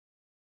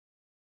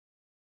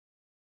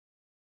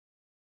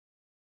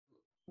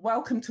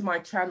Welcome to my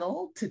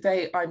channel.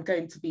 Today I'm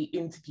going to be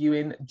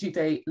interviewing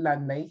Jide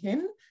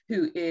Lanlehin,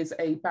 who is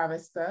a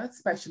barrister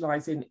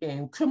specialising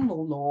in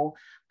criminal law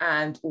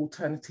and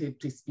alternative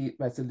dispute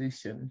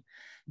resolution.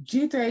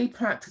 Jide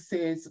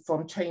practices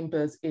from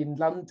chambers in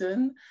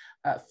London,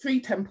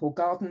 Free Temple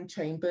Garden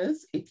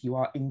Chambers, if you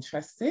are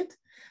interested.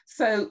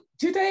 So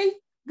Jide,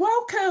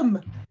 welcome.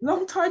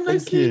 Long time no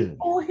see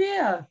or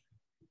here.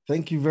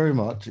 Thank you very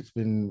much. It's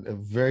been a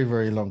very,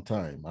 very long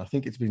time. I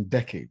think it's been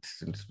decades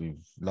since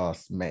we've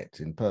last met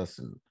in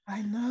person.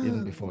 I know.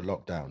 Even before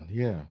lockdown.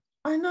 Yeah.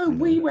 I know.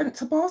 We went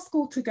to bar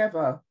school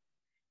together.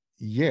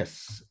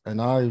 Yes.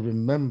 And I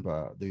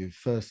remember the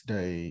first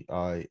day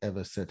I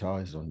ever set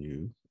eyes on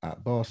you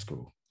at bar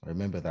school. I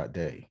remember that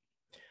day.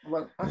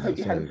 Well, I hope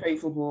you had a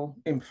favorable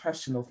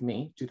impression of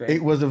me today.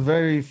 It was a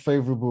very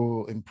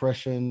favorable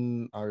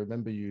impression. I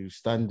remember you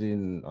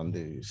standing on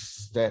the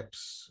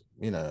steps,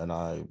 and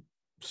I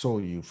saw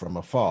you from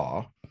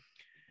afar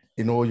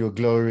in all your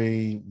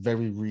glory,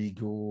 very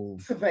regal,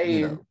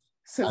 surveying.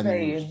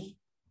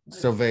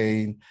 Yes.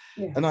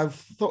 And I've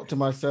thought to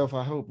myself,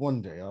 I hope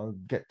one day I'll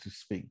get to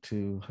speak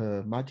to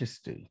Her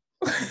Majesty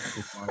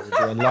if I would be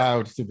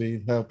allowed to be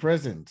in her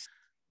presence.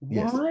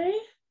 Why,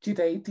 yes.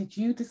 Jide, did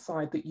you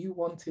decide that you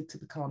wanted to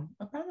become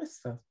a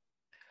barrister?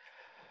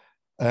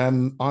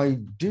 I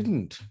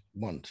didn't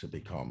want to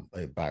become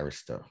a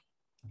barrister.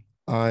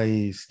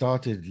 I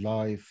started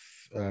life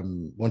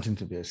wanting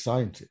to be a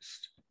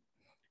scientist.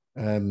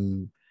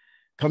 Coming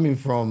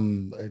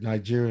from a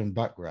Nigerian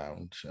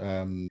background,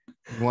 you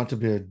want to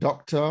be a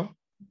doctor,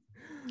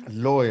 a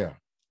lawyer,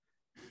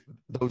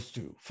 those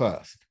two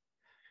first.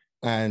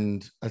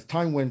 And as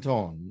time went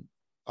on,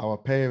 our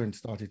parents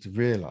started to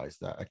realize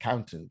that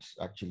accountants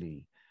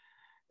actually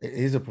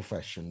is a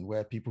profession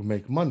where people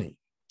make money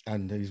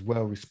and is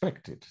well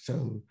respected.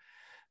 So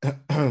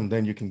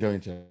then you can go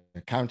into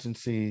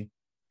accountancy,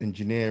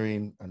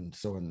 engineering, and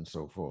so on and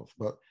so forth.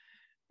 But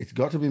it's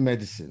got to be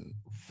medicine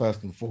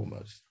first and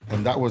foremost.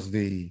 And that was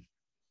the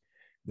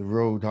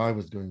road I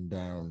was going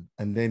down.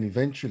 And then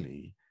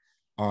eventually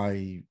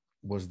I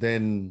was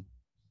then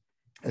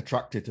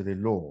attracted to the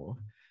law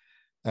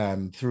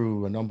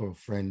through a number of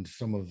friends.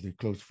 Some of the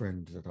close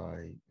friends that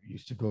I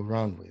used to go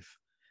around with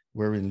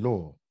were in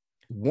law.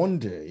 One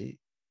day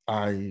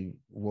I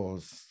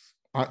was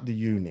at the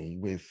uni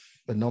with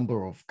a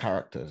number of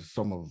characters,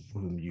 some of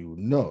whom you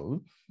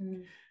know.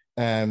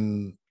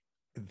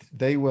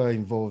 They were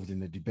involved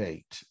in a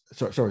debate,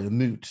 a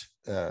moot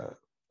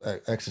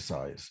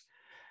exercise,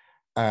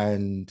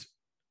 and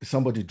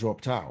somebody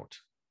dropped out.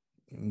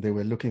 They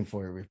were looking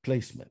for a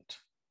replacement.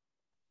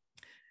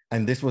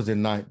 And this was the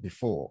night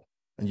before.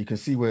 And you can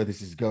see where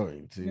this is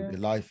going to the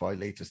life I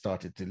later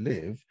started to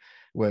live,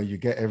 where you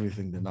get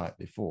everything the night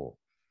before.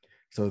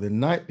 So the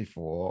night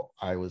before,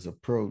 I was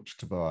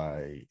approached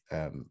by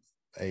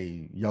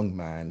a young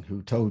man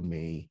who told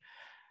me,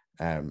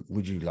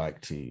 would you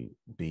like to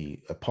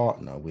be a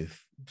partner with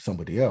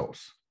somebody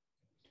else?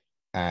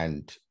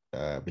 And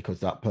because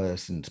that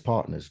person's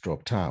partner's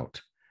dropped out.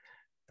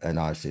 And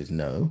I said,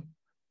 no.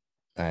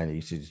 And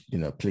he says,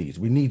 please,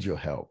 we need your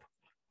help.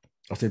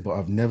 I said, but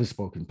I've never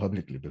spoken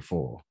publicly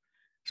before.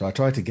 So I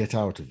tried to get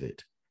out of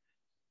it.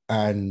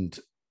 And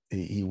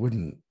he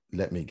wouldn't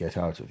let me get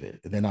out of it.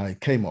 And then I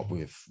came up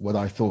with what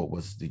I thought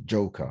was the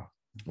joker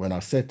when I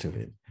said to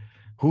him,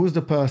 who's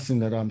the person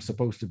that I'm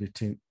supposed to be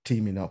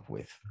teaming up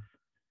with?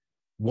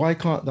 Why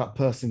can't that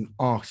person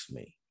ask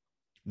me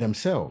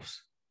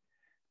themselves?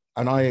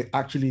 And I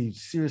actually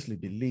seriously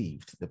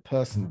believed the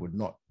person would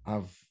not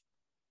have,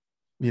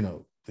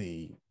 would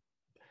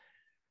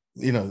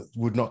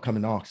not come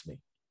and ask me.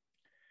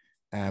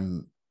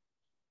 And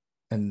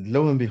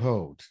lo and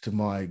behold, to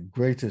my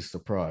greatest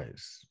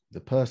surprise, the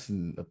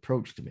person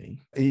approached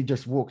me. He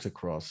just walks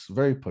across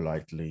very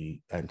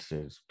politely and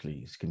says,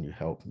 please, can you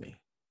help me?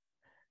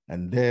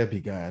 And there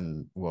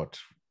began what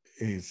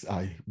is,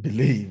 I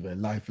believe, a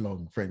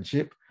lifelong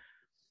friendship.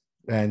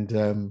 And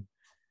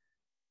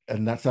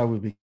that's how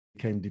we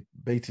became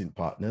debating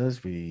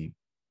partners. We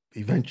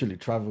eventually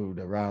traveled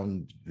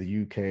around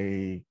the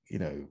UK,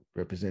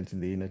 representing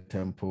the Inner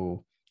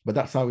Temple, but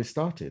that's how it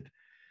started.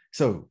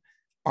 So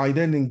I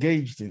then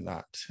engaged in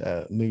that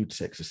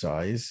moods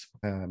exercise.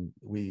 My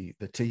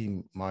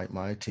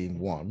team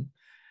won.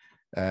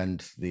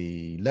 And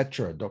the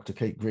lecturer, Dr.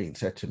 Kate Green,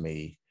 said to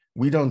me,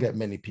 we don't get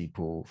many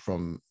people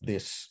from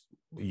this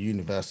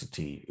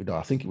university,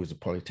 I think it was a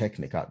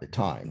polytechnic at the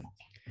time,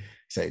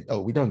 said,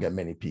 we don't get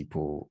many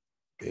people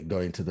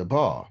going to the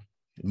bar.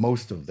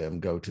 Most of them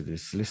go to the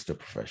solicitor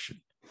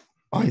profession.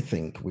 I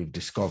think we've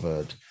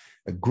discovered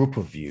a group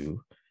of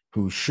you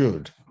who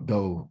should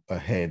go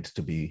ahead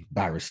to be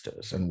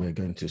barristers, and we're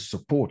going to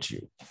support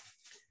you.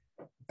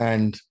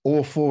 And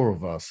all four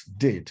of us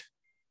did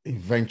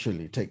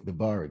eventually take the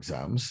bar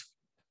exams.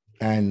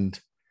 And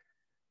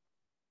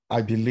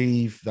I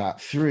believe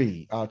that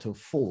 3 out of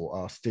 4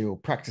 are still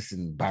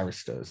practicing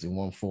barristers in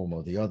one form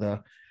or the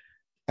other.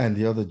 And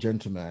the other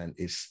gentleman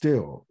is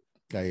still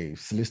a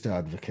solicitor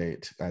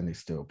advocate and is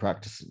still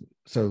practicing.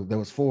 So there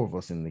was 4 of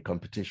us in the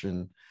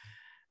competition.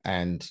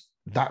 And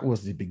that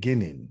was the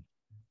beginning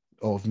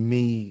of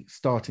me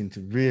starting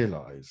to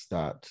realize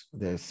that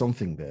there's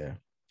something there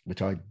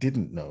which I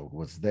didn't know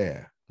was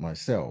there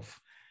myself,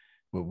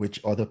 but which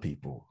other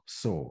people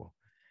saw.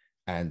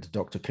 And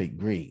Dr. Kate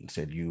Green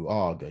said, "You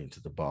are going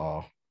to the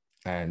bar."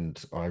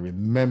 And I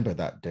remember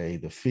that day,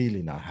 the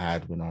feeling I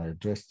had when I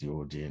addressed the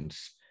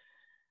audience.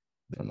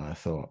 And I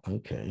thought,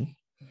 okay,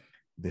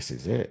 this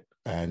is it.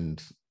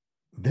 And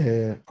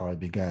there I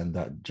began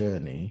that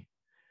journey,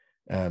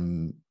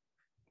 and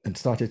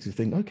started to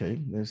think, okay,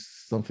 there's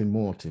something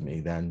more to me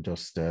than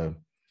just.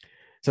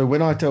 So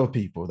when I tell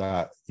people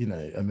that,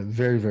 I'm a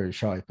very, very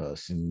shy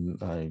person,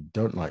 I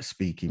don't like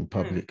speaking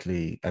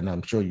publicly, and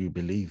I'm sure you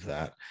believe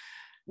that.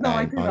 No,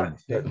 I And do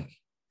actually.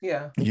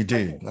 Yeah, you I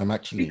do. do. I'm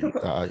actually,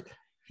 Because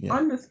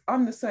yeah,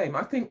 I'm the same.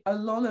 I think a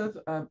lot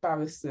of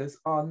barristers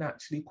are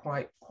naturally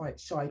quite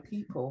shy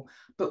people,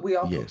 but we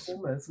are yes,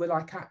 performers. We're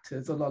like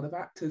actors. A lot of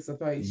actors are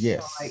very shy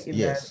yes,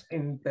 yes,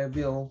 in their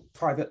real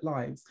private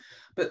lives,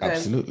 but then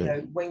absolutely.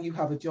 when you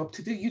have a job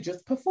to do, you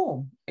just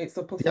perform. It's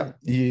a Yeah,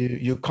 performance.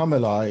 you come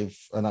alive,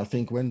 and I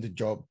think when the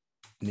job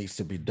needs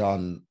to be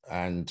done,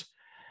 and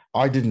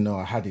I didn't know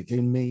I had it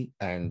in me,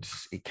 and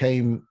it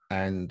came,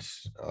 and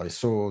I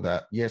saw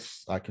that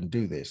yes, I can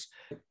do this.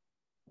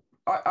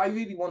 I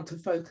really want to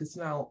focus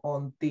now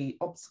on the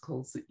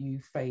obstacles that you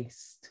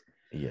faced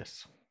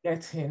Yes.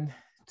 getting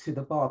to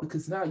the bar,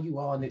 because now you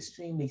are an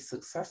extremely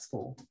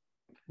successful,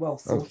 well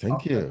Oh, sought thank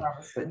after you.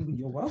 barrister.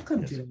 You're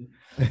welcome, Yes. Julie.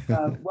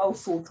 Well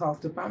sought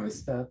after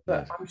barrister,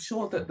 but Yes. I'm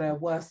sure that there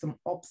were some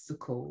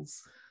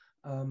obstacles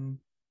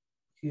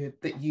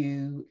that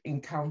you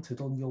encountered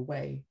on your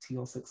way to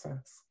your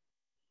success.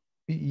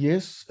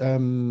 Yes,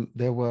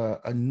 there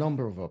were a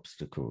number of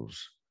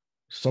obstacles,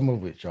 some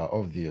of which are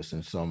obvious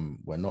and some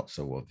were not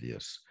so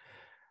obvious.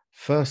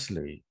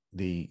 Firstly,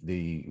 the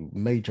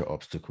major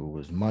obstacle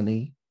was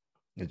money.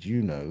 As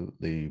you know,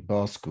 the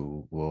bar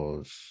school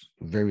was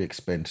very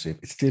expensive.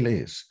 It still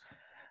is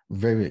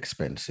very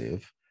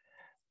expensive.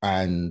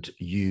 And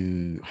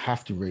you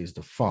have to raise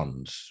the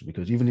funds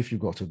because even if you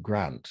got a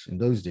grant, in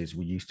those days,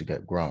 we used to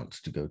get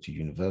grants to go to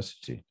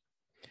university.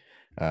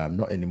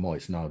 Not anymore,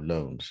 it's now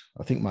loans.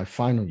 I think my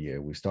final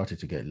year, we started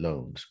to get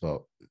loans,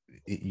 but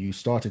you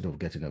started off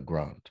getting a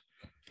grant.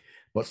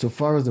 But so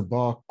far as the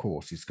bar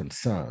course is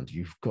concerned,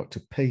 you've got to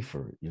pay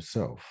for it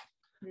yourself.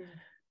 Mm.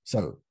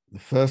 So the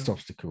first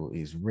obstacle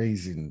is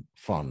raising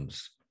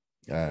funds,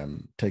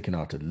 taking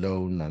out a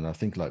loan. And I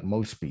think, like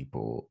most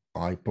people,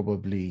 I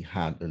probably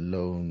had a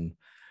loan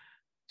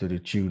to the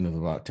tune of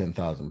about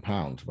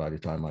 £10,000 by the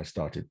time I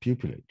started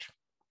pupillage.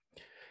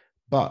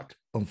 But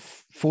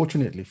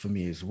unfortunately for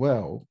me as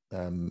well,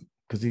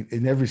 because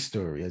in every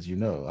story, as you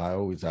know, I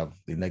always have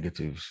the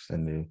negatives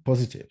and the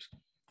positives.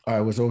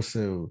 I was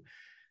also,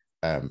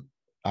 um,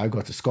 I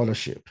got a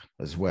scholarship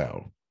as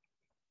well.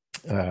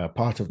 I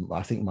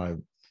think my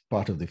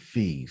part of the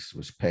fees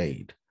was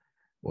paid,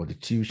 or the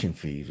tuition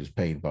fees was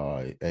paid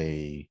by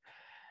a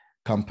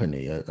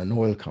company, an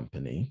oil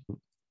company.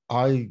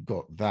 I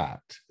got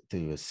that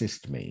to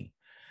assist me.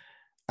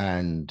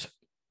 And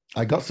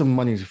I got some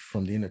money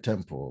from the Inner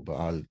Temple, but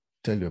I'll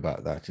tell you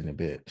about that in a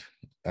bit.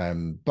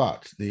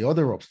 But the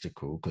other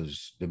obstacle,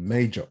 because the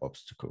major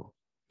obstacle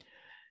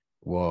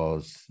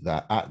was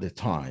that at the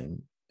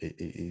time,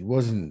 it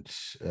wasn't,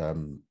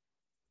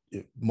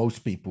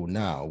 most people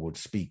now would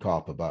speak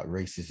up about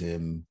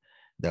racism,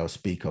 they'll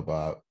speak up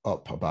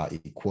about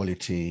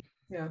equality,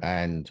 Yeah.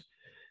 and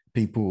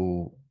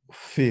people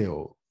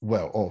feel,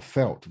 well, or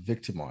felt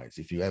victimized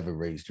if you ever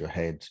raised your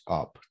head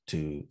up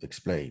to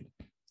explain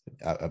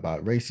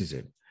about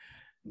racism.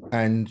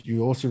 And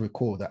you also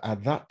recall that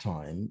at that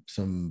time,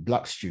 some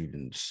Black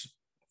students,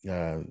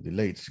 the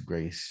late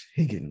Grace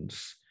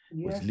Higgins,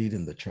 was Yes.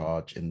 leading the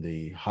charge in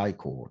the High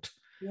Court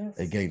Yes.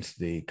 against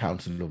the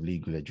Council of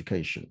Legal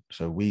Education.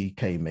 So we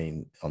came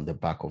in on the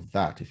back of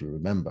that, if you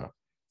remember,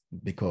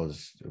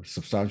 because a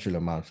substantial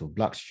amounts of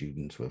Black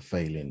students were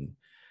failing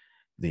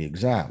the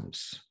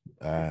exams.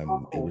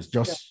 It was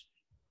Yeah. just,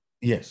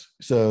 yes.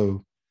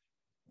 So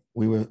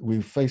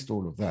we faced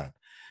all of that.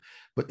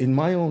 But in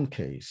my own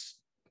case,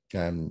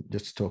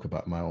 just to talk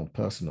about my own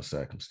personal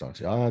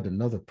circumstances, I had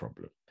another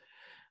problem,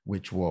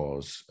 which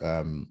was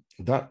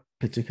that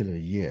particular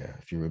year,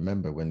 if you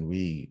remember when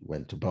we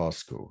went to bar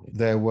school,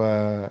 there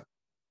were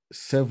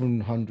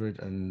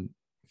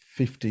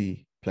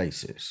 750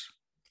 places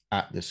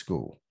at the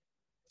school.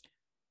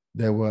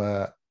 There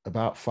were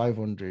about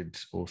 500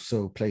 or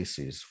so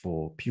places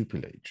for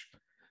pupillage.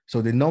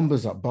 So the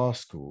numbers at bar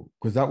school,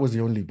 because that was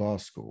the only bar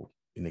school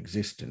in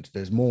existence,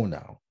 there's more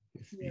now.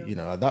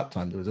 Yeah. At that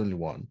time, there was only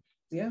one.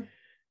 Yeah.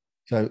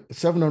 So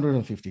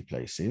 750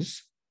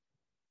 places,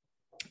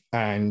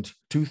 and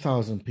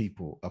 2,000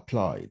 people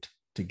applied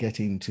to get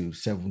into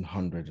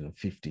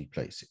 750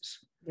 places.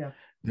 Yeah.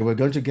 They were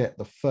going to get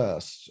the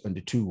first and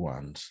the two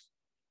ones,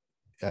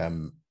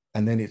 and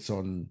then it's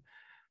on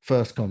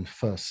first come,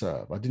 first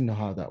serve. I didn't know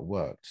how that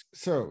worked.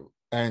 So,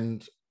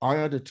 and I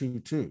had a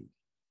 2-2.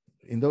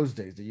 In those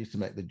days, they used to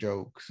make the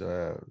jokes,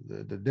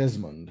 the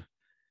Desmond,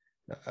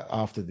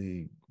 after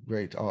the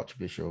great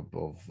Archbishop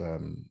of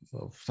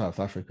South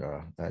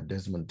Africa,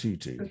 Desmond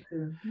Tutu.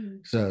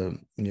 So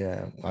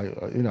yeah,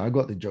 I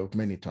got the joke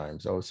many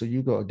times. Oh, so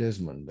you got a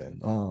Desmond then?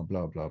 Oh,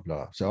 blah blah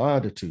blah. So I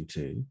had a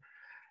Tutu,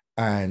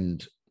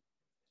 and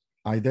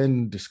I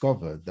then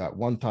discovered that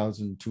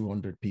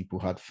 1,200 people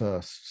had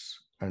firsts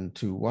and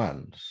 2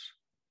 1s.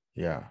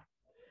 Yeah,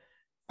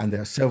 and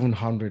there are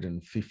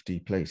 750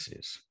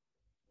 places.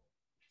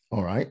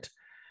 All right.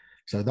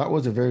 So that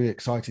was a very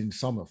exciting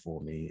summer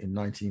for me in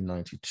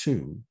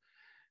 1992,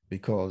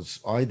 because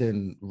I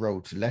then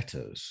wrote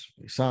letters.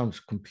 It sounds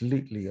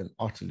completely and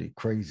utterly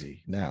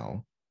crazy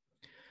now.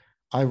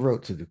 I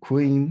wrote to the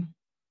Queen,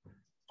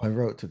 I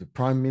wrote to the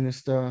Prime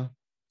Minister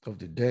of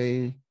the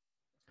day,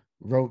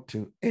 wrote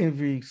to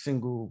every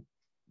single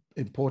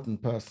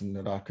important person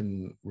that I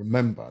can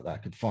remember, that I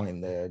could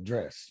find their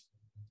address,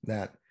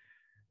 that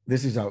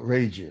this is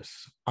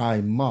outrageous.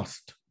 I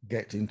must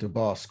get into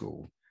bar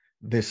school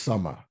this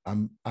summer.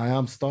 I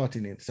am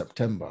starting in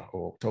September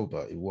or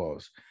October, it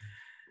was.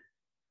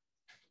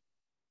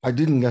 I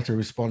didn't get a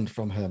response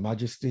from Her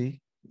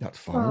Majesty. That's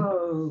fine.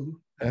 Oh.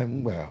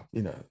 Well,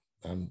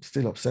 I'm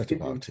still upset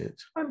about it.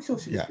 I'm sure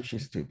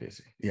she's too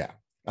busy. Yeah.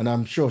 And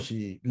I'm sure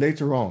she,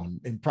 later on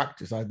in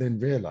practice, I then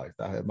realized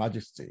that Her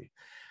Majesty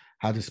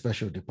had a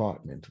special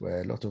department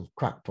where a lot of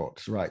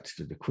crackpots write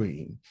to the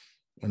Queen.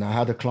 And I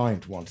had a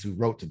client once who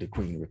wrote to the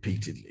Queen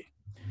repeatedly.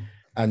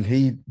 And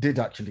he did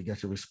actually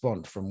get a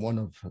response from one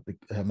of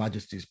Her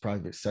Majesty's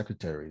private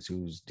secretaries,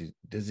 who's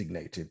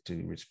designated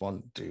to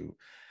respond to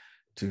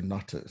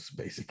nutters,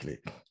 basically.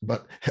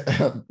 But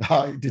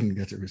I didn't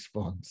get a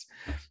response.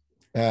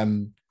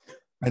 And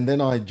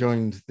then I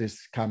joined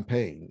this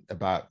campaign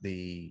about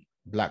the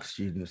Black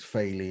students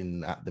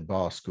failing at the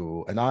bar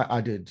school. And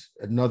I did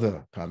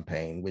another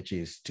campaign, which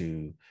is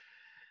to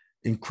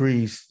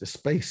increase the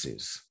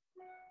spaces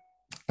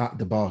at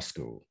the bar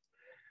school.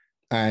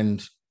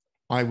 And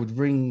I would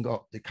ring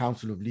up the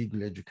Council of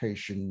Legal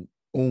Education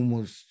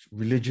almost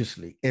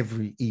religiously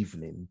every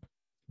evening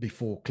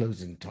before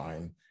closing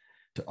time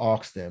to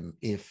ask them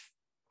if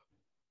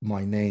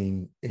my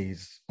name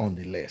is on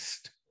the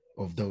list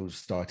of those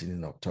starting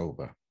in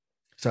October.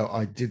 So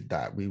I did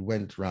that. We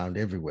went around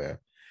everywhere.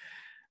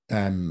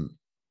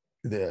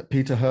 The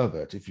Peter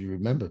Herbert, if you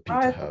remember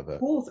Peter Herbert.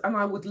 Of course, and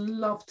I would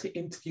love to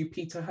interview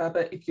Peter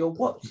Herbert. If you're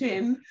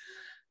watching,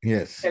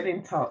 yes, get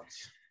in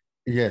touch.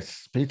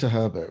 Yes, Peter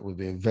Herbert would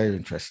be a very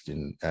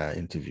interesting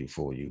interview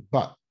for you.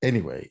 But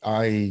anyway,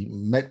 I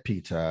met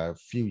Peter a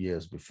few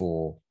years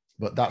before,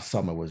 but that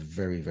summer was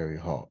very, very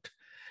hot.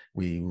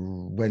 We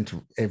went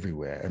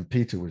everywhere, and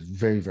Peter was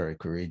very, very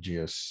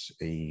courageous.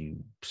 He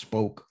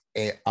spoke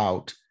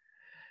out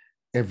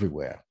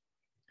everywhere.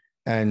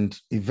 And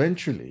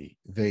eventually,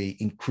 they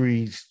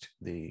increased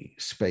the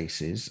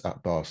spaces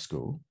at bar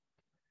school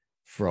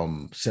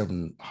from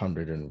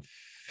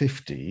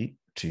 750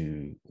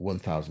 to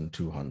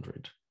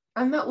 1,200.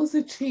 And that was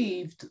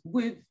achieved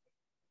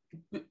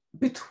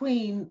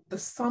between the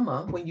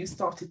summer when you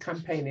started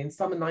campaigning,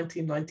 summer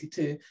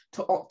 1992,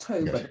 to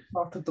October, yes, the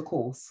start of the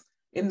course.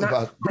 In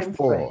that time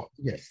frame.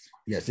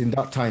 Yes, in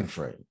that time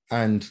frame.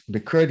 And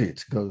the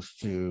credit goes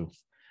to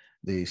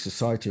the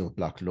Society of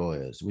Black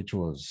Lawyers, which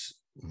was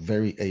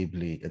very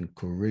ably and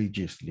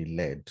courageously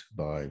led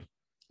by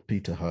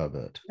Peter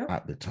Herbert, yep,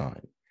 at the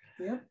time.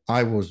 Yeah.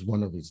 I was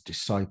one of his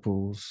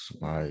disciples.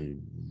 I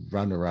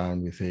ran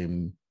around with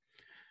him.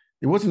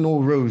 It wasn't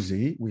all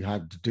rosy. We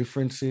had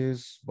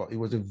differences, but it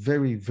was a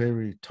very,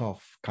 very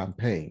tough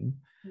campaign.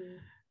 Mm.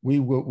 We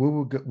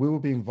will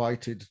be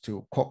invited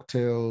to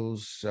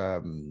cocktails.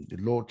 The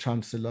Lord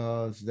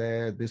Chancellor's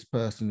there. This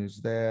person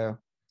is there.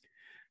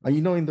 And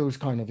in those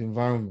kind of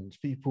environments,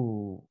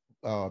 people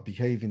are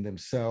behaving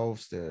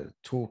themselves. They're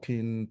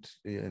talking,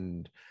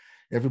 and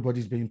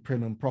everybody's being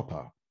prim and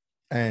proper.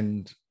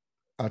 And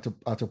at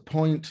a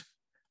point,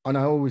 and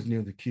I always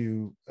knew the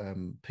cue,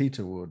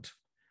 Peter would,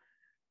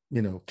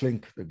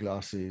 clink the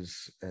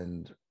glasses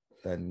and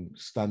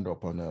stand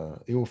up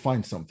he will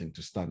find something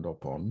to stand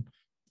up on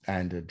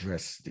and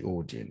address the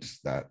audience,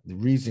 that the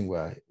reason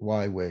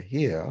why we're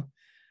here,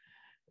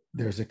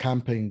 there's a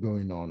campaign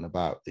going on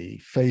about the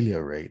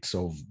failure rates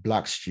of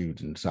Black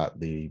students at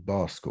the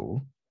bar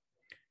school.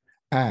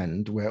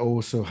 And we're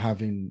also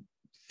having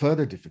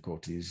further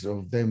difficulties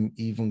of them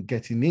even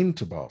getting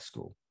into bar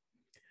school.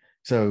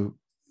 So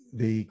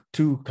the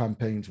two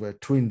campaigns were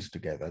twinned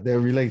together. They're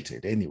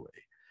related anyway.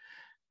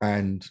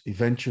 And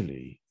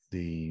eventually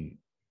the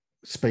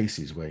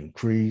spaces were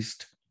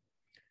increased.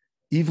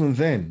 Even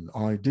then,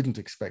 I didn't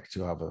expect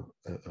to have a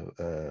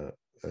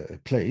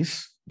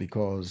place,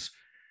 because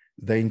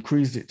they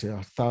increased it to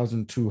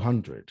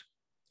 1,200,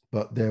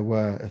 but there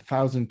were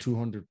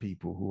 1,200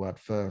 people who had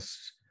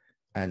firsts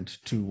and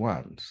 2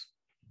 1s.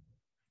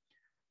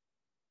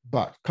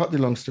 But cut the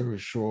long story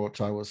short,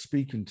 I was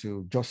speaking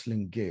to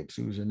Jocelyn Gibbs,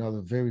 who's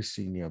another very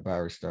senior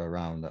barrister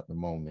around at the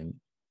moment.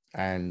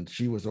 And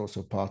she was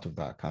also part of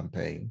that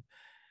campaign.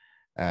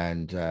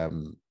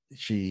 And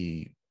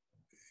she,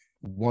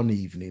 one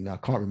evening, I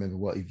can't remember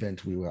what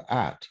event we were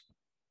at,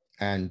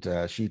 And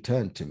she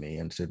turned to me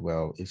and said,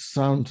 well, it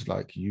sounds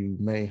like you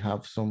may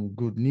have some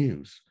good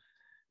news,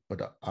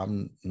 but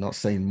I'm not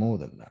saying more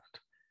than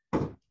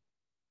that.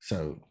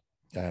 So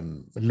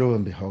lo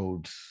and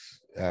behold,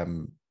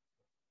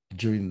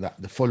 during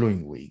the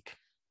following week,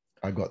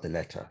 I got the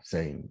letter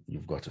saying,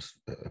 you've got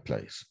a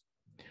place.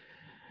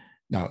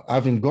 Now,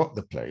 having got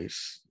the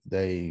place,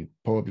 they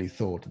probably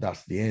thought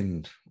that's the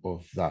end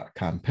of that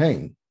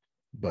campaign,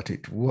 but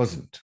it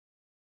wasn't.